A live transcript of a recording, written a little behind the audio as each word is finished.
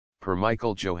Per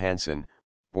Michael Johansen,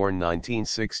 born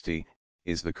 1960,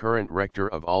 is the current rector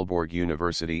of Aalborg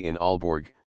University in Aalborg,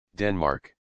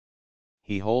 Denmark.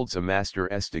 He holds a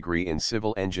Master's degree in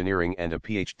civil engineering and a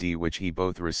PhD which he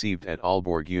both received at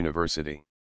Aalborg University.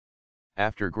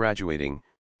 After graduating,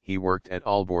 he worked at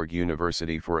Aalborg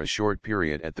University for a short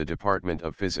period at the Department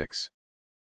of Physics.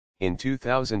 In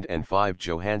 2005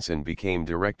 Johansen became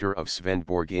director of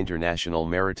Svendborg International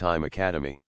Maritime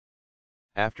Academy.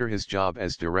 After his job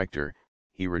as director,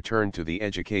 he returned to the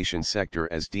education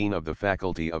sector as Dean of the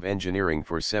Faculty of Engineering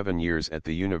for 7 years at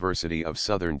the University of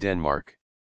Southern Denmark.